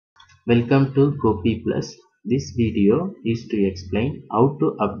Welcome to Gopi Plus. This video is to explain how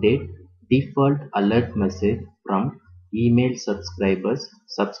to update default alert message from email subscribers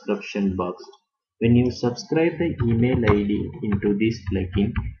subscription box. When you subscribe the email ID into this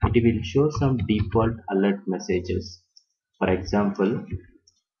plugin, it will show some default alert messages. For example,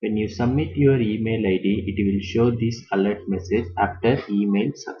 when you submit your email ID, it will show this alert message after email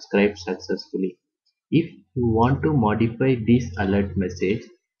subscribed successfully. If you want to modify this alert message,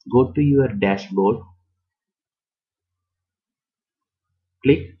 go to your dashboard,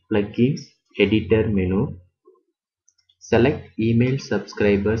 click Plugins Editor menu, select Email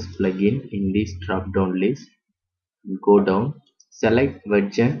Subscribers plugin in this drop-down list, go down, select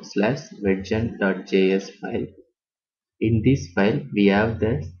version/version.js file. In this file, we have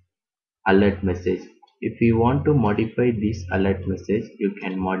the alert message. If you want to modify this alert message, you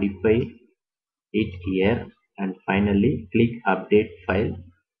can modify it here, and finally click update file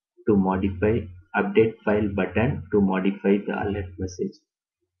to modify update file button to modify the alert message.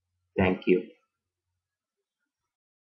 Thank you.